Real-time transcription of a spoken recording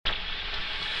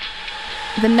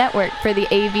the network for the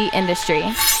AV industry.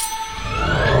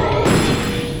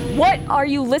 What are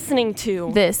you listening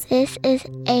to? This is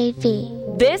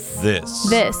AV. This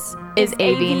is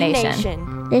AV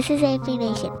Nation. This is AV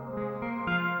Nation.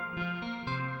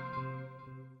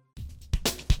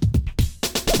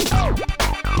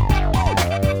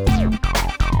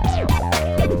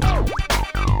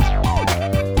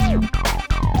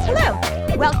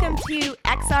 Welcome to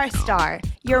XR Star,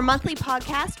 your monthly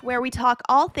podcast where we talk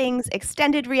all things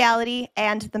extended reality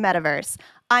and the metaverse.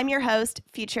 I'm your host,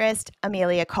 futurist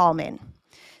Amelia Kallman.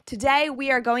 Today we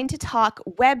are going to talk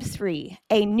Web3,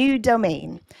 a new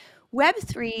domain.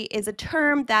 Web3 is a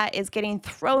term that is getting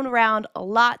thrown around a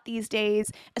lot these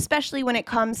days, especially when it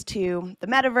comes to the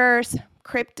metaverse,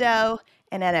 crypto,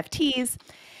 and NFTs.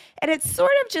 And it's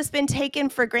sort of just been taken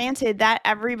for granted that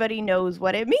everybody knows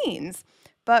what it means.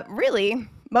 But really,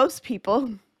 most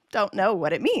people don't know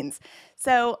what it means.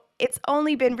 So it's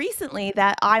only been recently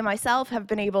that I myself have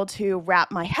been able to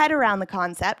wrap my head around the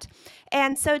concept.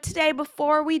 And so today,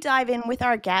 before we dive in with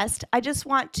our guest, I just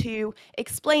want to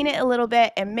explain it a little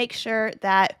bit and make sure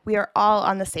that we are all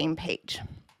on the same page.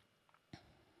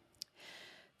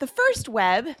 The first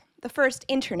web, the first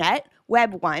internet,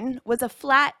 Web 1, was a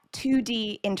flat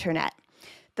 2D internet.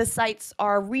 The sites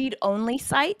are read-only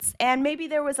sites, and maybe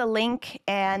there was a link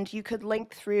and you could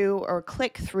link through or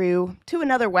click through to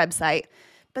another website,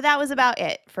 but that was about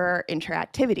it for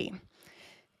interactivity.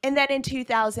 And then in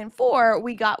 2004,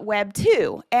 we got Web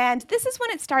 2, and this is when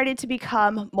it started to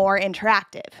become more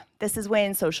interactive. This is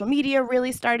when social media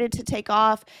really started to take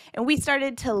off, and we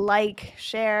started to like,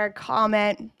 share,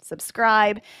 comment,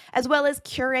 subscribe, as well as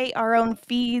curate our own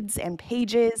feeds and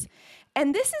pages.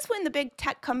 And this is when the big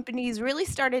tech companies really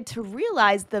started to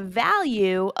realize the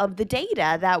value of the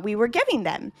data that we were giving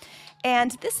them.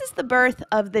 And this is the birth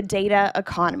of the data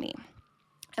economy.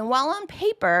 And while on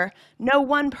paper, no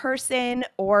one person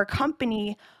or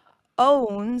company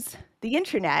owns the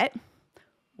internet,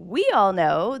 we all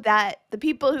know that the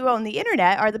people who own the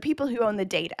internet are the people who own the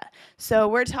data. So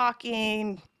we're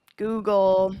talking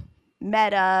Google,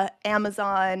 Meta,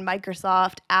 Amazon,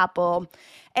 Microsoft, Apple.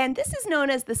 And this is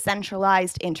known as the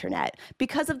centralized internet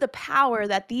because of the power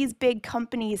that these big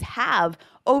companies have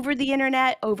over the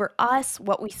internet, over us,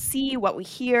 what we see, what we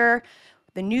hear,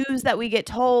 the news that we get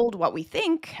told, what we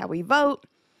think, how we vote.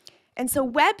 And so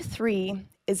Web3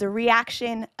 is a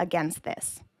reaction against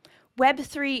this.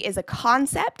 Web3 is a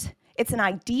concept, it's an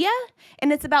idea,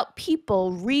 and it's about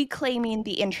people reclaiming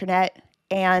the internet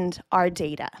and our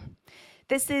data.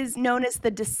 This is known as the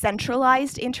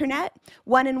decentralized internet,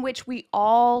 one in which we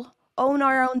all own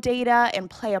our own data and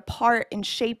play a part in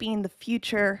shaping the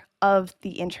future of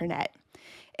the internet.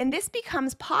 And this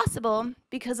becomes possible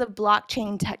because of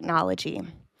blockchain technology.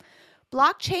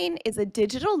 Blockchain is a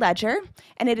digital ledger,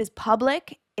 and it is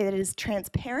public, it is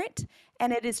transparent,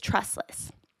 and it is trustless.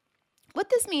 What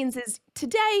this means is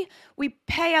today we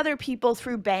pay other people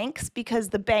through banks because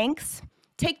the banks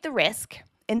take the risk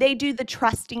and they do the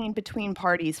trusting between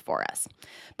parties for us.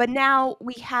 But now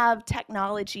we have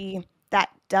technology that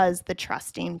does the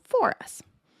trusting for us.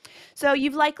 So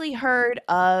you've likely heard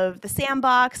of the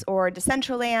Sandbox or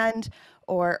Decentraland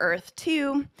or Earth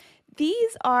 2.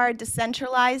 These are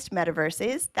decentralized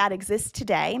metaverses that exist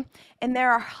today, and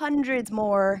there are hundreds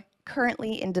more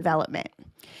currently in development.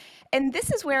 And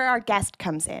this is where our guest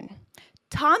comes in.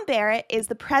 Tom Barrett is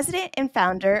the president and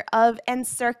founder of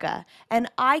Encirca, an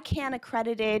ICANN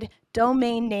accredited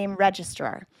domain name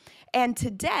registrar. And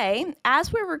today,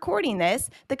 as we're recording this,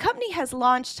 the company has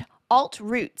launched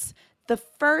AltRoots, the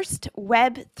first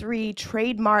Web3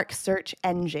 trademark search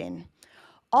engine.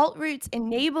 AltRoots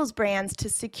enables brands to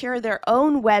secure their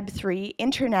own Web3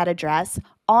 internet address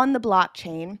on the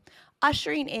blockchain,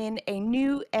 ushering in a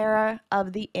new era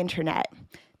of the internet.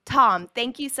 Tom,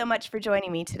 thank you so much for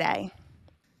joining me today.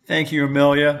 Thank you,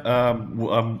 Amelia.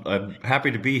 I'm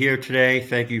happy to be here today.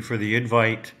 Thank you for the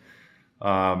invite.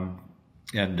 And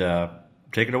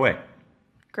take it away.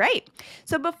 Great.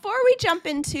 So before we jump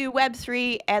into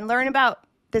Web3 and learn about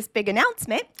this big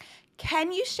announcement,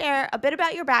 can you share a bit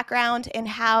about your background and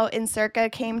how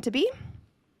Encirca came to be?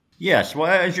 Yes.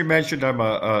 Well, as you mentioned, I'm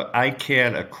a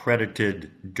ICANN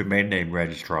accredited domain name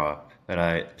registrar,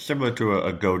 similar to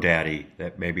a GoDaddy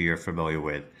that maybe you're familiar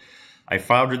with. I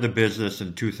founded the business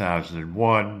in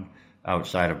 2001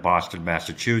 outside of Boston,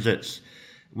 Massachusetts.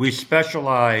 We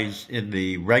specialize in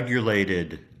the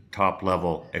regulated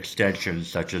top-level extensions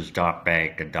such as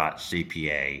 .bank and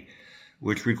 .cpa,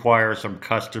 which require some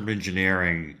custom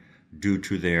engineering due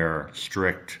to their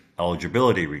strict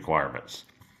eligibility requirements.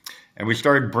 And we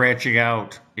started branching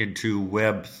out into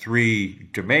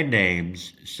Web3 domain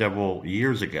names several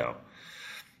years ago.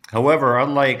 However,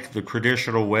 unlike the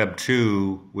traditional Web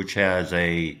 2, which has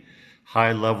a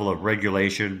high level of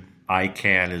regulation,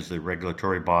 ICANN is the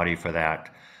regulatory body for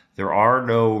that, there are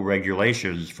no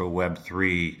regulations for Web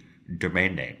 3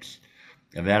 domain names.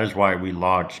 And that is why we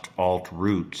launched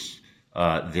AltRoots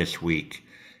this week.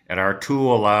 And our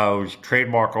tool allows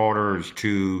trademark owners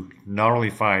to not only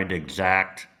find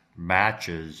exact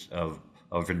matches of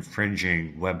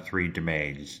infringing Web3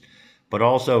 domains, but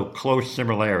also close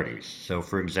similarities. So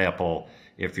for example,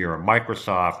 if you're a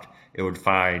Microsoft, it would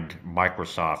find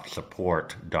Microsoft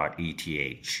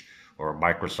support.eth or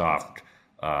Microsoft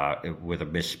with a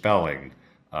misspelling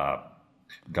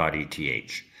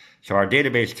 .eth. So our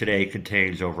database today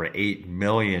contains over 8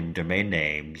 million domain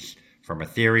names from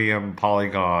Ethereum,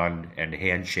 Polygon, and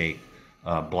Handshake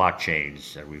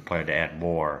blockchains, and we plan to add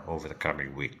more over the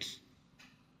coming weeks.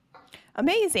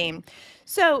 Amazing.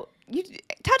 So you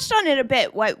touched on it a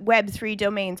bit, what Web3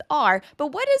 domains are, but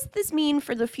what does this mean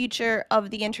for the future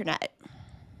of the internet?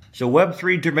 So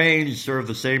Web3 domains serve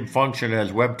the same function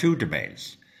as Web2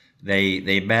 domains.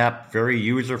 They map very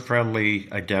user-friendly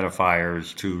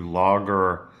identifiers to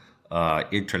longer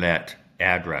internet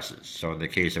addresses. So in the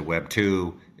case of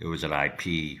Web2, it was an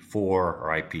IP4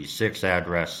 or IP6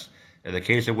 address. In the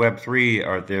case of Web3,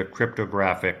 are the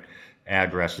cryptographic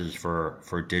addresses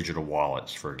for digital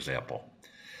wallets, for example.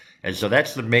 And so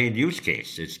that's the main use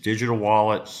case. It's digital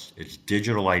wallets, it's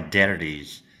digital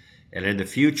identities, and in the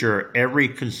future, every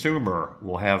consumer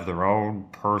will have their own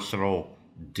personal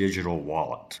digital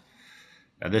wallet.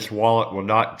 And this wallet will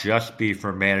not just be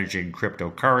for managing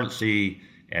cryptocurrency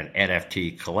and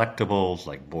NFT collectibles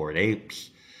like Bored Apes,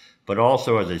 but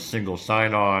also as a single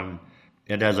sign-on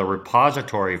and as a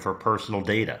repository for personal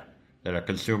data that a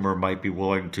consumer might be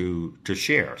willing to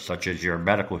share, such as your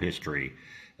medical history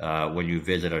when you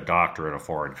visit a doctor in a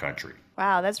foreign country.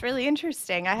 Wow, that's really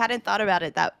interesting. I hadn't thought about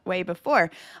it that way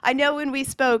before. I know when we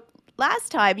spoke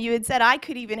last time, you had said I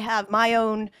could even have my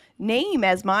own name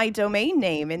as my domain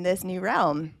name in this new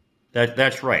realm.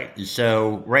 That's right.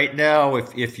 So right now,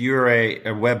 if you're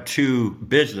a Web 2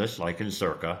 business like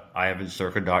Encirca, I have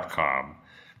Encirca.com.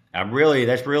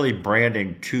 That's really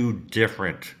branding two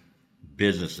different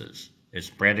businesses. It's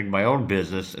branding my own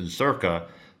business, Encirca,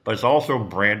 but it's also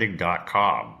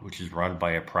branding.com, which is run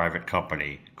by a private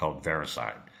company called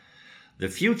VeriSign. The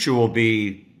future will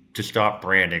be to stop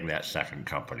branding that second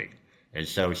company. And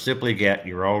so simply get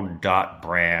your own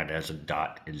 .brand as a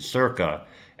 .Encirca,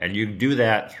 and you can do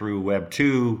that through Web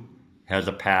 2, has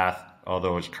a path,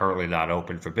 although it's currently not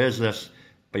open for business,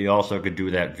 but you also could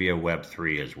do that via Web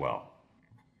 3 as well.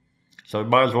 So you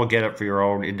might as well get it for your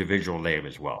own individual name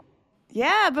as well.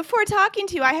 Yeah, before talking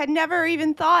to you, I had never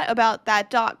even thought about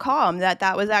that .com,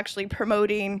 that was actually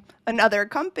promoting another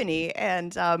company,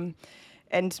 and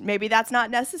maybe that's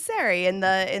not necessary in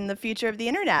the future of the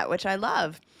internet, which I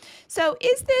love. So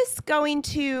is this going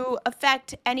to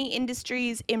affect any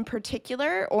industries in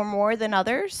particular or more than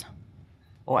others?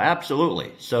 Oh,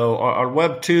 absolutely. So on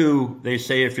Web 2, they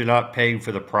say if you're not paying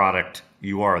for the product,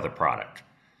 you are the product.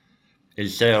 And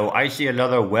so I see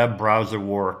another web browser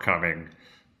war coming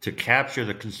to capture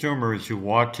the consumers who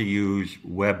want to use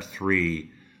Web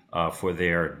 3 for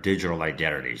their digital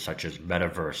identities, such as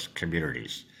metaverse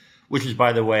communities, which is,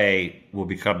 by the way, will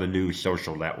become the new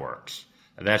social networks.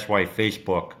 And that's why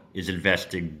Facebook is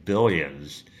investing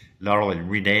billions, not only in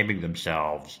renaming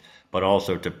themselves, but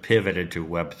also to pivot into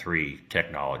Web 3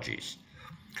 technologies.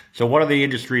 So one of the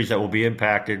industries that will be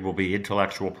impacted will be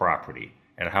intellectual property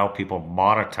and how people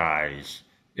monetize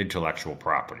intellectual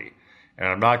property. And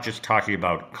I'm not just talking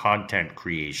about content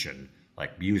creation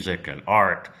like music and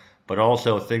art, but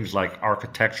also things like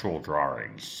architectural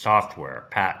drawings, software,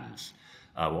 patents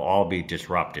will all be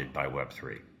disrupted by Web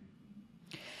 3.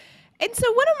 And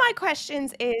so one of my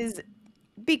questions is,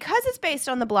 because it's based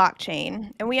on the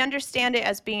blockchain and we understand it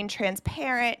as being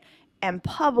transparent and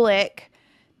public,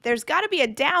 there's got to be a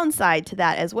downside to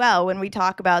that as well when we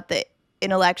talk about the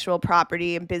intellectual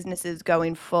property and businesses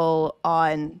going full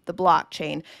on the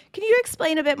blockchain. Can you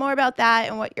explain a bit more about that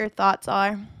and what your thoughts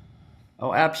are?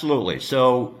 Oh, absolutely.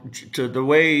 So the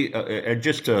way I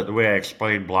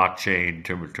explain blockchain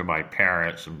to my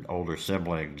parents and older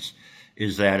siblings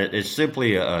is that it is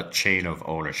simply a chain of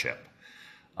ownership.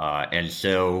 And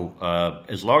so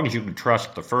as long as you can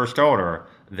trust the first owner,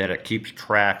 that it keeps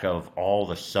track of all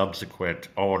the subsequent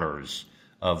owners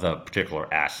of the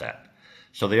particular asset.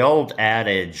 So the old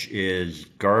adage is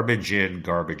garbage in,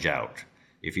 garbage out.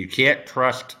 If you can't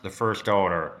trust the first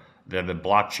owner, then the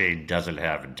blockchain doesn't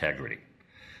have integrity.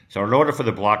 So in order for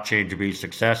the blockchain to be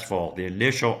successful, the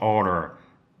initial owner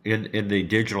in the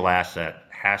digital asset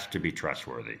has to be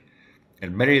trustworthy.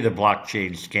 And many of the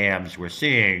blockchain scams we're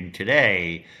seeing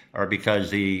today are because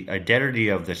the identity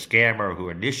of the scammer who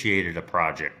initiated a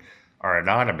project are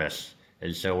anonymous.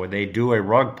 And so when they do a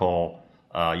rug pull,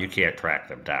 you can't track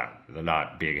them down. They're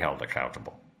not being held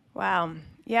accountable. Wow.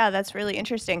 Yeah, that's really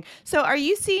interesting. So are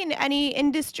you seeing any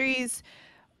industries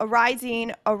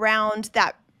arising around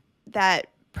that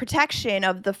protection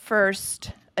of the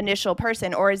first initial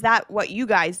person, or is that what you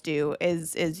guys do,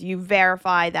 is you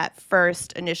verify that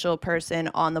first initial person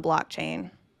on the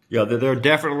blockchain? Yeah, there are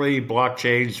definitely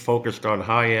blockchains focused on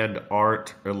high-end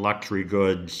art and luxury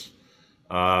goods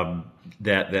that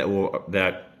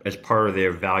as part of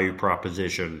their value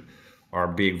proposition are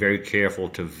being very careful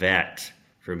to vet,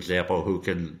 for example, who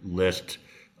can list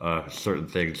certain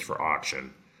things for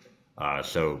auction.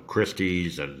 So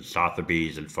Christie's and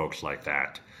Sotheby's and folks like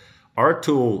that. Our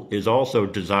tool is also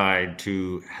designed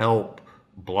to help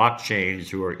blockchains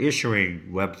who are issuing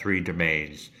Web3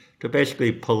 domains to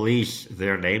basically police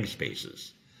their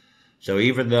namespaces. So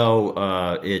even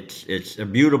though it's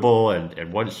immutable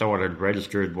and once someone had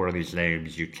registered one of these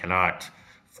names, you cannot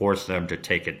force them to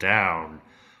take it down,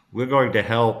 we're going to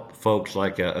help folks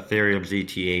like Ethereum's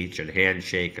ETH and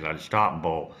Handshake and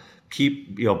Unstoppable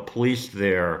police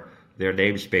their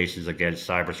namespaces against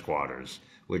cyber squatters,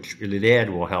 which in the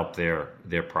end will help their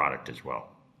product as well.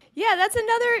 Yeah, that's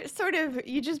another sort of,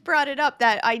 you just brought it up,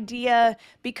 that idea,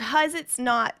 because it's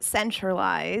not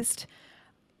centralized,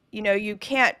 you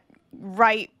can't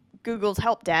write Google's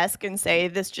help desk and say,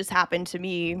 this just happened to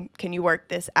me, can you work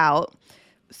this out?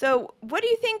 So what do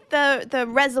you think the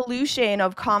resolution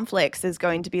of conflicts is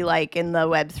going to be like in the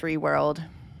Web3 world?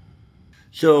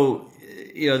 So,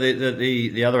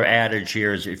 the other adage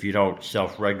here is if you don't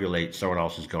self-regulate, someone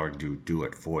else is going to do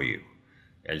it for you.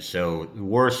 And so the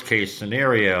worst case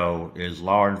scenario is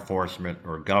law enforcement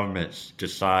or governments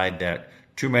decide that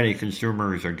too many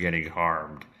consumers are getting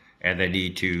harmed and they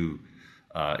need to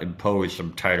impose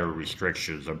some tighter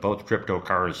restrictions on both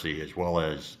cryptocurrency as well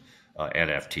as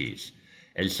NFTs.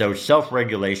 And so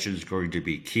self-regulation is going to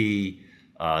be key.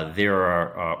 There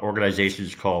are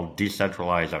organizations called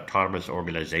decentralized autonomous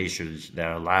organizations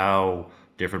that allow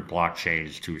different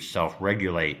blockchains to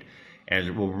self-regulate. And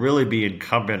it will really be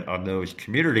incumbent on those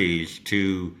communities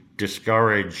to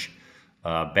discourage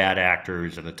bad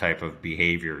actors and the type of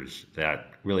behaviors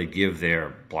that really give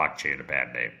their blockchain a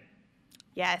bad name.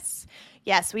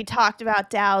 Yes, we talked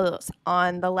about DAOs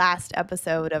on the last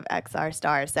episode of XR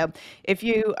Star. So if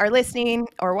you are listening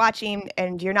or watching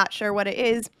and you're not sure what it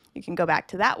is, you can go back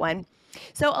to that one.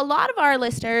 So a lot of our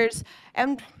listeners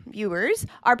and viewers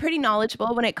are pretty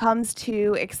knowledgeable when it comes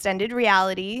to extended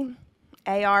reality,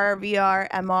 AR, VR,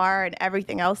 MR, and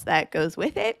everything else that goes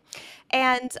with it.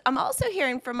 And I'm also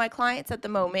hearing from my clients at the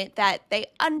moment that they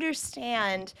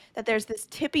understand that there's this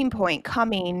tipping point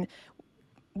coming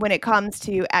when it comes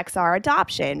to XR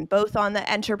adoption, both on the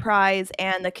enterprise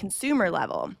and the consumer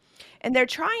level. And they're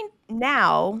trying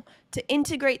now to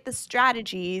integrate the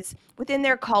strategies within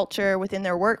their culture, within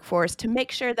their workforce, to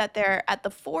make sure that they're at the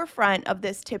forefront of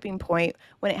this tipping point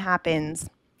when it happens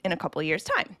in a couple of years'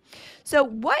 time. So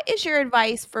what is your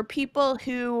advice for people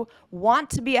who want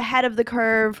to be ahead of the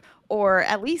curve, or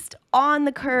at least on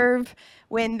the curve,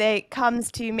 when it comes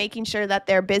to making sure that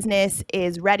their business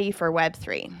is ready for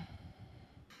Web3?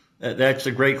 That's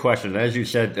a great question. As you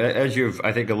said, as you've,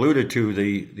 I think, alluded to,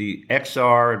 the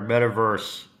XR and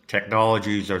metaverse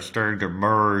technologies are starting to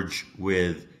merge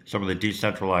with some of the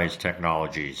decentralized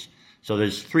technologies. So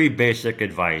there's three basic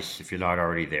advice if you're not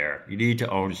already there. You need to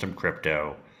own some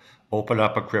crypto, open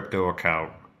up a crypto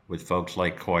account with folks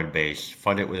like Coinbase,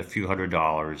 fund it with a few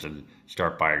 $100s and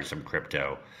start buying some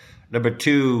crypto. Number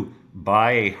two,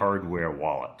 buy a hardware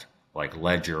wallet like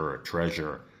Ledger or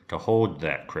Trezor to hold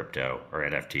that crypto or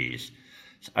NFTs.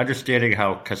 So understanding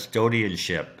how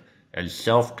custodianship and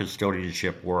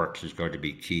self-custodianship works is going to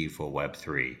be key for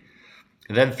Web3.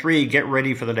 And then three, get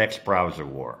ready for the next browser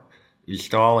war.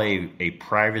 Install a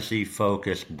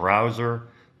privacy-focused browser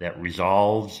that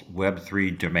resolves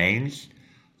Web3 domains.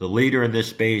 The leader in this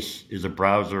space is a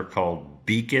browser called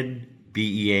Beacon,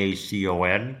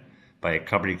 Beacon, by a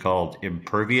company called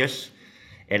Impervious.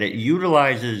 And it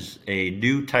utilizes a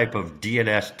new type of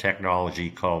DNS technology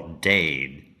called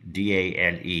DANE,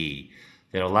 D-A-N-E,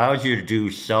 that allows you to do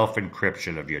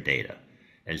self-encryption of your data.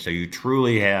 And so you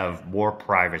truly have more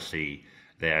privacy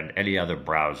than any other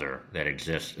browser that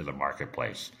exists in the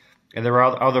marketplace. And there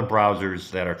are other browsers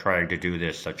that are trying to do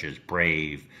this, such as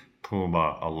Brave,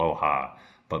 Puma, Aloha,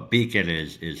 but Beacon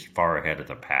is far ahead of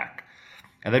the pack.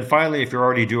 And then finally, if you're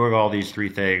already doing all these three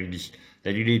things,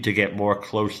 then you need to get more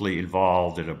closely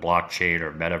involved in a blockchain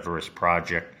or metaverse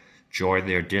project, join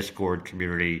their Discord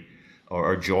community,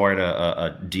 or join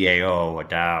a DAO, a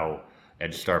DAO,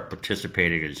 and start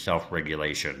participating in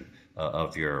self-regulation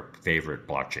of your favorite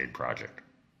blockchain project.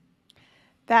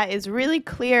 That is really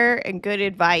clear and good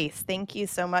advice. Thank you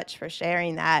so much for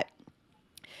sharing that.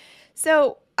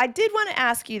 So I did want to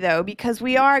ask you, though, because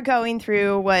we are going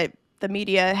through what the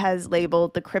media has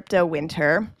labeled the crypto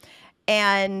winter.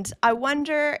 And I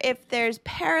wonder if there's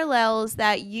parallels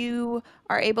that you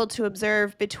are able to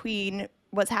observe between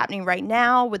what's happening right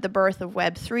now with the birth of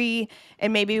Web3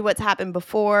 and maybe what's happened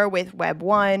before with Web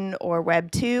 1 or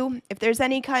Web 2. If there's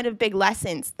any kind of big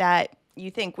lessons that you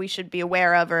think we should be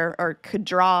aware of or could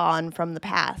draw on from the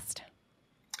past.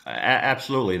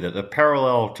 Absolutely. The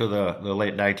parallel to the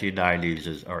late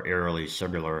 1990s are eerily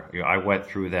similar. I went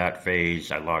through that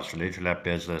phase. I launched an internet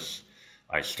business.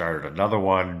 I started another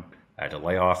one. I had to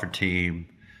lay off a team.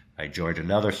 I joined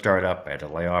another startup. I had to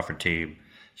lay off a team.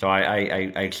 So I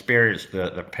experienced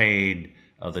the pain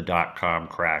of the dot-com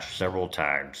crash several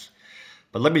times.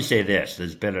 But let me say this.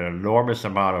 There's been an enormous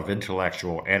amount of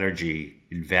intellectual energy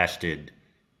invested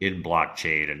in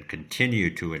blockchain and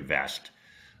continue to invest.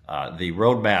 The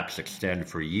roadmaps extend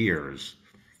for years,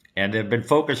 and they've been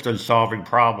focused on solving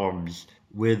problems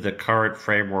with the current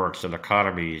frameworks and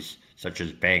economies, such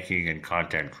as banking and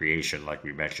content creation, like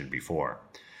we mentioned before.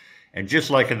 And just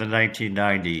like in the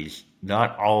 1990s,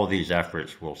 not all of these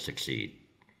efforts will succeed,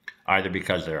 either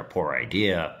because they're a poor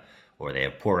idea, or they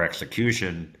have poor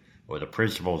execution, or the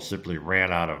principals simply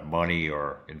ran out of money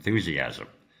or enthusiasm.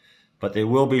 But there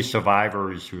will be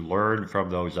survivors who learn from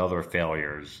those other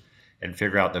failures and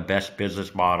figure out the best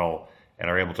business model and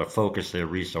are able to focus their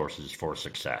resources for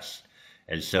success.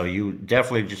 And so you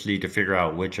definitely just need to figure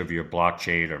out which of your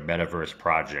blockchain or metaverse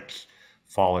projects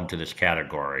fall into this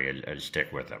category and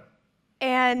stick with them.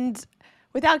 And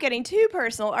without getting too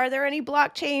personal, are there any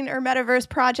blockchain or metaverse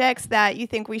projects that you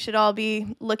think we should all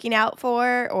be looking out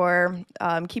for or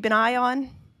keep an eye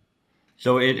on?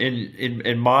 So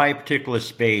in my particular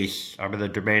space, I'm in the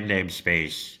domain name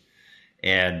space.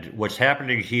 And what's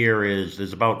happening here is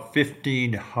there's about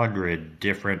 1,500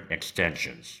 different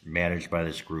extensions managed by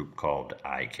this group called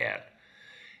ICANN.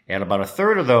 And about a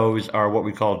third of those are what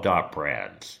we call dot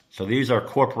brands. So these are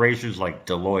corporations like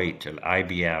Deloitte and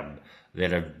IBM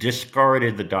that have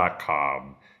discarded the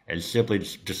 .com and simply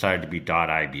decided to be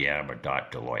 .IBM or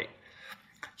 .Deloitte.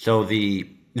 So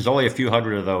there's only a few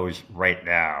hundred of those right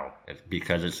now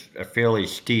because it's a fairly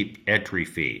steep entry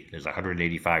fee. There's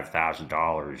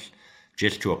 $185,000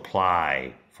 just to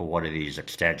apply for one of these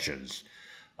extensions.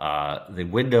 The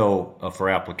window for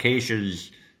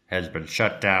applications has been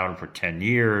shut down for 10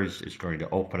 years. It's going to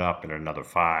open up in another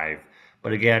 5.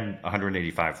 But again,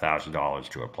 $185,000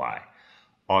 to apply.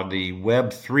 On the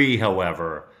Web3,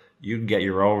 however, you can get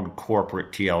your own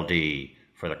corporate TLD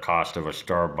for the cost of a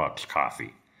Starbucks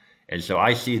coffee. And so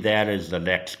I see that as the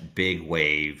next big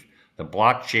wave. The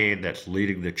blockchain that's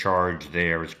leading the charge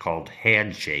there is called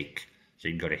Handshake. So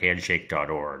you can go to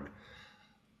handshake.org.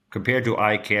 Compared to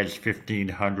ICANN's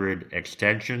 1,500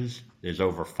 extensions, there's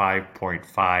over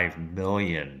 5.5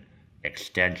 million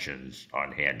extensions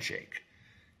on Handshake.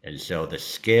 And so the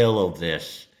scale of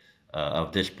this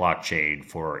blockchain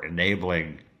for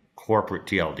enabling corporate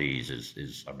TLDs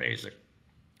is amazing.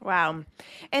 Wow.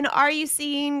 And are you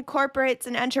seeing corporates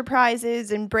and enterprises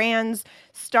and brands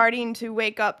starting to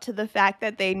wake up to the fact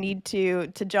that they need to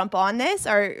jump on this?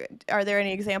 Are there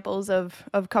any examples of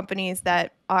companies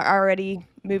that are already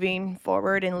moving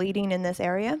forward and leading in this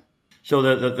area? So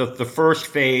the first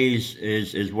phase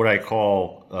is what I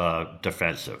call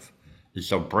defensive. And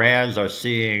so brands are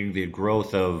seeing the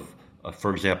growth of,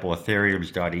 for example,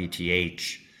 Ethereum's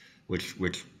 .ETH,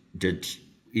 which did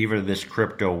even this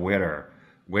crypto winter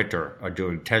are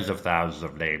doing tens of thousands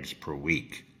of names per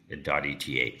week in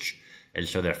 .ETH. And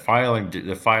so they're filing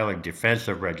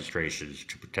defensive registrations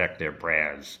to protect their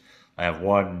brands. I have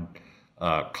one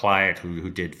client who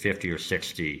did 50 or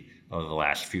 60 over the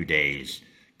last few days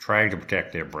trying to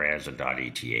protect their brands in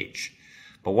 .ETH.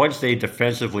 But once they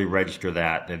defensively register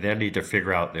that, they then need to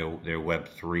figure out their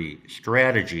Web3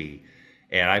 strategy.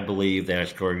 And I believe that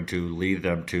it's going to lead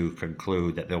them to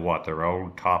conclude that they'll want their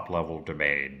own top-level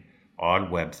domain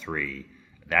on Web3.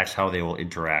 That's how they will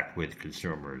interact with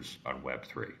consumers on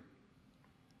Web3.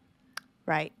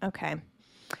 Right. Okay.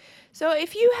 So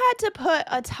if you had to put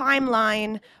a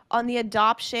timeline on the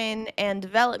adoption and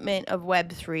development of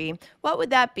Web3, what would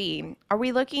that be? Are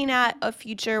we looking at a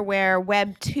future where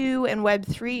Web 2 and Web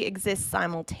 3 exist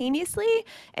simultaneously?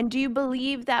 And do you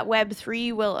believe that Web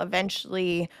 3 will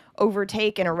eventually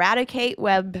overtake and eradicate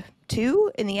Web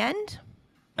 2 in the end?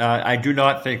 I do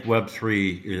not think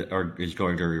Web3 is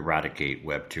going to eradicate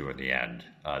Web2 in the end.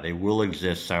 They will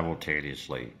exist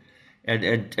simultaneously.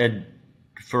 And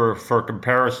for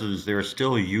comparisons, there are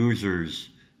still users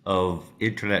of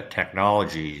internet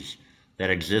technologies that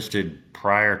existed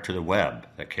prior to the web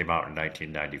that came out in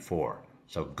 1994.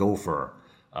 So Gopher,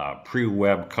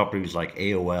 pre-web companies like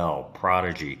AOL,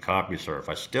 Prodigy, CompuServe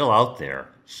are still out there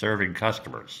serving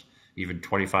customers, even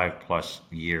 25 plus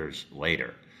years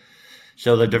later.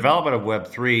 So the development of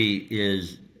Web3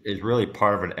 is really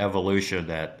part of an evolution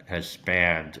that has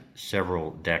spanned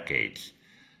several decades.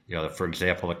 For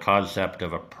example, the concept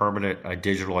of a permanent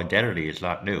digital identity is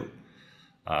not new.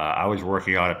 I was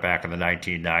working on it back in the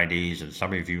 1990s, and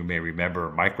some of you may remember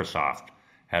Microsoft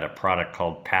had a product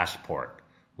called Passport,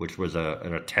 which was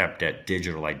an attempt at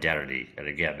digital identity. And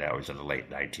again, that was in the late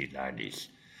 1990s.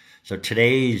 So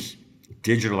today's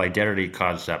digital identity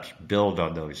concepts build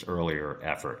on those earlier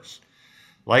efforts.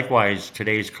 Likewise,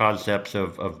 today's concepts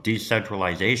of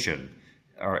decentralization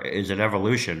is an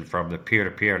evolution from the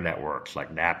peer-to-peer networks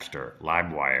like Napster,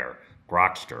 LimeWire,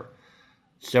 Grokster,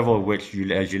 several of which,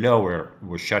 as you know,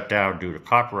 were shut down due to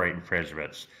copyright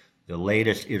infringements. The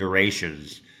latest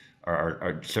iterations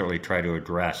are certainly trying to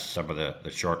address some of the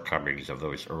shortcomings of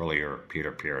those earlier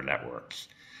peer-to-peer networks.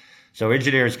 So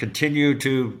engineers continue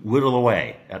to whittle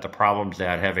away at the problems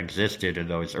that have existed in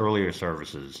those earlier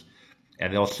services,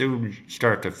 and they'll soon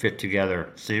start to fit together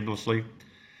seamlessly.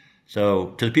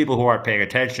 So to the people who aren't paying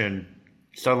attention,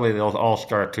 suddenly they'll all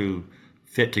start to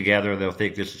fit together. They'll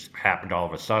think this has happened all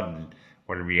of a sudden,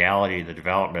 when in reality the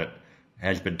development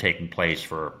has been taking place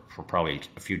for probably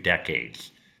a few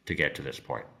decades to get to this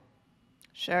point.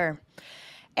 Sure.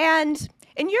 And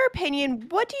in your opinion,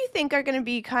 what do you think are going to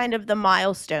be kind of the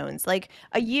milestones? Like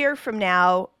a year from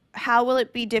now, how will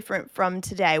it be different from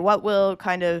today? What will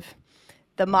kind of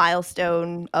the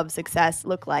milestone of success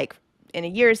look like in a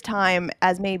year's time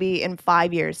as maybe in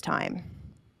 5 years' time?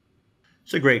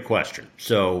 It's a great question.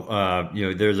 So,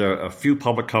 there's a few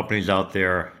public companies out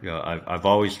there. I've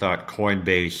always thought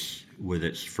Coinbase, with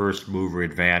its first mover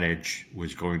advantage,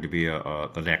 was going to be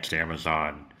the next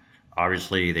Amazon.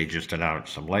 Obviously, they just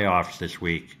announced some layoffs this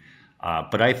week,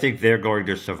 but I think they're going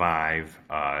to survive.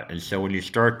 And so when you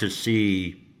start to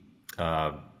see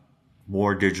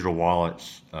more digital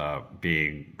wallets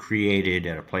being created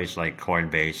at a place like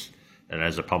Coinbase, and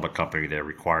as a public company, they're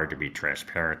required to be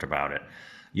transparent about it,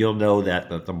 you'll know that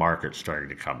the market's starting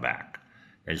to come back.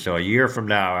 And so a year from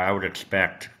now, I would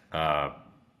expect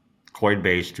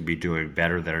Coinbase to be doing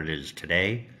better than it is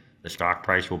today. The stock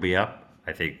price will be up.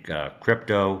 I think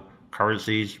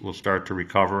cryptocurrencies will start to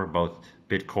recover, both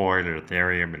Bitcoin and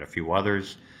Ethereum and a few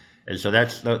others. And so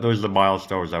those are the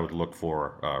milestones I would look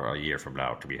for a year from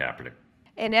now to be happening.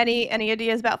 And any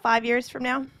ideas about 5 years from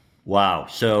now? Wow.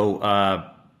 So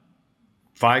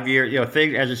 5 years,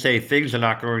 as I say, things are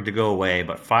not going to go away,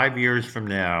 but 5 years from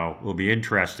now will be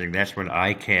interesting. That's when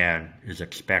ICANN is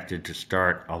expected to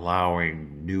start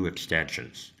allowing new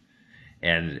extensions.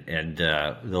 And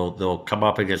they'll come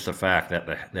up against the fact that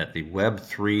the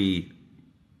Web3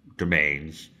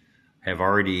 domains have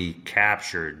already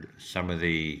captured some of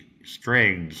the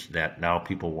strings that now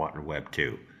people want in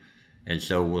Web2. And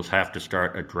so we'll have to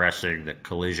start addressing the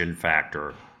collision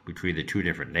factor between the two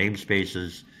different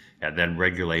namespaces, and then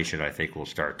regulation, I think, will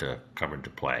start to come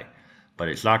into play. But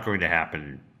it's not going to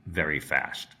happen very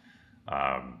fast.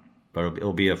 But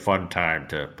it'll be a fun time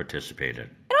to participate in.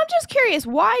 And I'm just curious,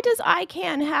 why does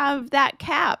ICANN have that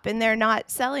cap and they're not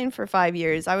selling for 5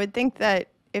 years? I would think that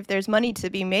if there's money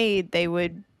to be made, they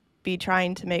would be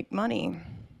trying to make money.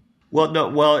 Well, no.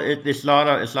 Well, it's not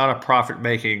a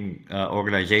profit-making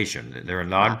organization. They're a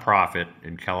nonprofit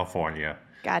in California.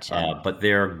 Gotcha. But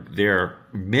their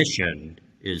mission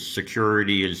is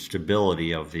security and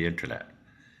stability of the internet,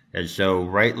 and so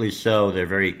rightly so, they're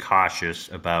very cautious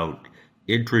about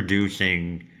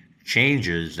introducing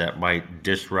changes that might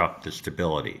disrupt the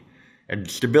stability. And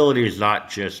stability is not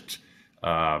just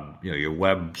your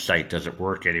website doesn't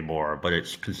work anymore, but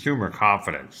it's consumer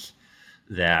confidence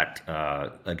that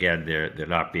again they're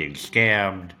not being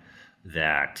scammed,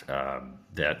 that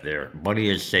their money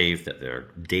is safe, that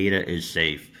their data is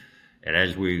safe. And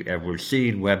as we're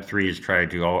seeing, Web3 is trying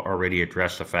to already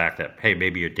address the fact that, hey,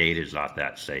 maybe your data is not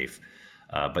that safe.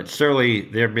 But certainly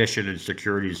their mission and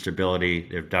security and stability,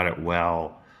 they've done it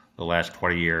well the last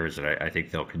 20 years, and I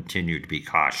think they'll continue to be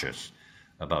cautious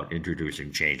about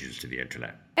introducing changes to the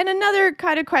internet. And another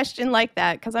kind of question like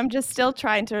that, because I'm just still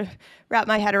trying to wrap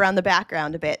my head around the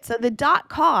background a bit. So the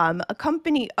 .com, a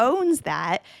company owns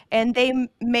that, and they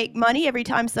make money every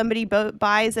time somebody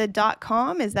buys a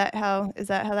 .com. Is that how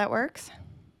that works?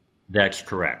 That's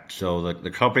correct. So the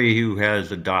company who has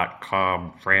the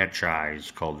 .com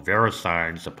franchise called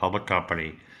VeriSigns, a public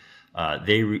company,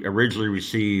 they originally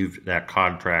received that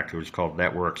contract. It was called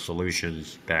Network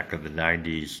Solutions back in the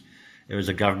 90s. It was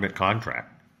a government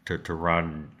contract to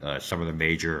run some of the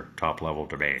major top-level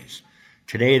domains.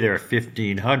 Today there are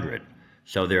 1,500.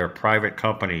 So there are private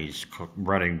companies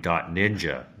running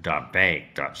 .ninja,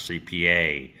 .bank,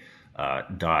 .cpa,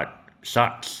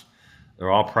 .sucks.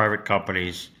 They're all private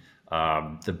companies.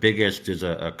 The biggest is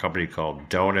a company called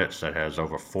Donuts that has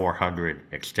over 400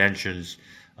 extensions,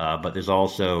 but there's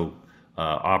also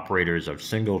operators of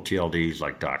single TLDs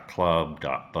like .club,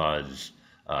 .buzz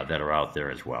that are out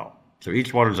there as well. So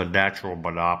each one is a natural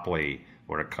monopoly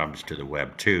when it comes to the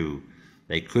Web 2.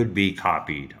 They could be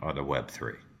copied on the Web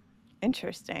 3.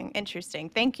 Interesting.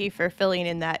 Thank you for filling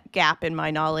in that gap in my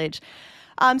knowledge.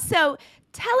 So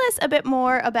tell us a bit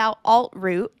more about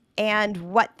Altroot and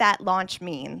what that launch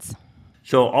means.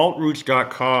 So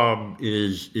altroots.com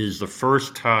is the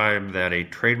first time that a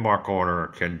trademark owner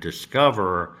can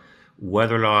discover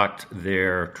whether or not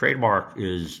their trademark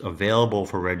is available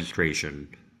for registration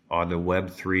on the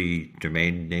Web3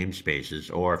 domain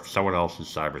namespaces or if someone else is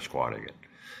cyber squatting it.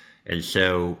 And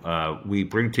so we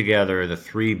bring together the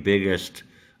three biggest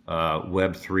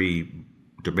Web3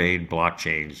 domain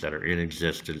blockchains that are in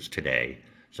existence today.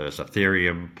 So it's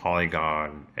Ethereum,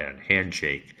 Polygon, and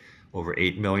Handshake, over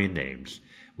 8 million names.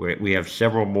 We have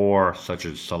several more, such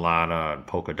as Solana and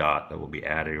Polkadot, that we'll be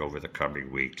adding over the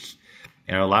coming weeks.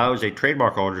 And it allows a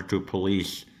trademark owner to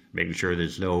police, making sure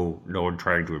there's no one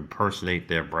trying to impersonate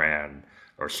their brand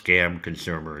or scam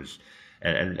consumers.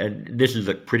 And this is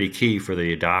pretty key for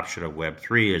the adoption of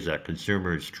Web3, is that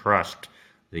consumers trust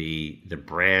the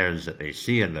brands that they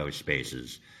see in those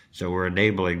spaces. So we're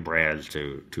enabling brands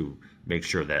to make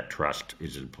sure that trust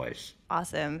is in place.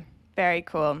 Awesome. Very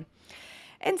cool.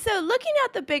 And so looking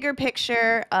at the bigger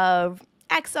picture of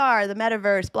XR, the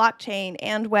metaverse, blockchain,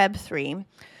 and Web3,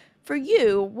 for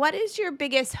you, what is your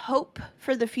biggest hope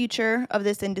for the future of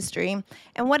this industry?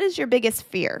 And what is your biggest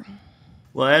fear?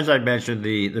 Well, as I mentioned,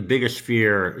 the biggest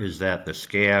fear is that the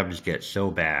scams get so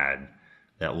bad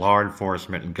that law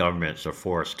enforcement and governments are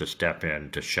forced to step in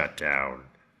to shut down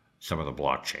some of the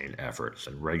blockchain efforts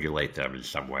and regulate them in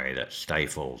some way that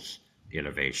stifles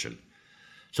innovation.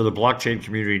 So the blockchain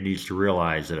community needs to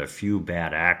realize that a few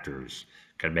bad actors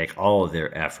can make all of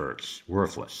their efforts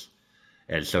worthless.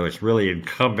 And so it's really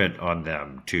incumbent on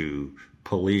them to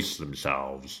police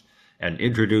themselves and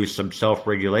introduce some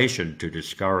self-regulation to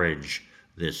discourage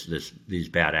these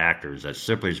bad actors that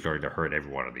simply is going to hurt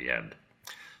everyone in the end.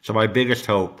 So my biggest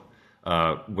hope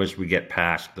was we get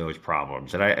past those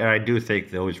problems. And I do think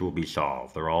those will be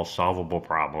solved. They're all solvable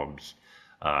problems.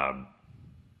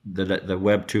 The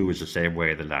Web 2 was the same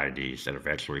way in the 90s and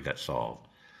eventually got solved.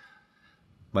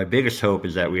 My biggest hope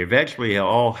is that we eventually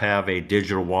all have a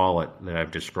digital wallet that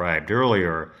I've described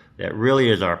earlier that really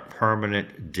is our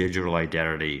permanent digital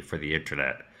identity for the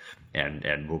internet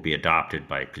and will be adopted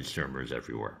by consumers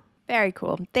everywhere. Very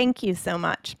cool. Thank you so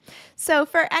much. So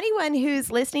for anyone who's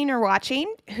listening or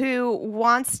watching who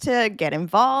wants to get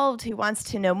involved, who wants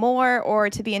to know more or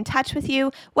to be in touch with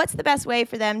you, what's the best way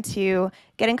for them to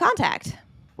get in contact?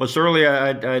 Well, certainly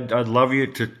I'd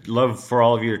love for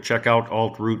all of you to check out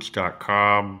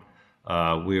altroots.com.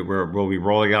 We'll be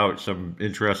rolling out some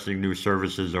interesting new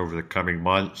services over the coming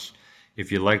months.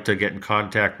 If you'd like to get in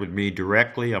contact with me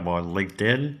directly, I'm on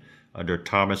LinkedIn under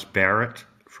Thomas Barrett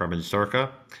from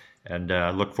Encirca, and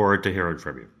look forward to hearing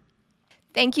from you.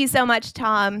 Thank you so much,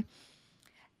 Tom.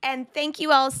 And thank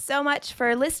you all so much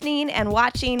for listening and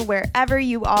watching wherever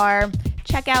you are.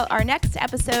 Check out our next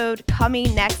episode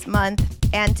coming next month,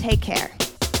 and take care.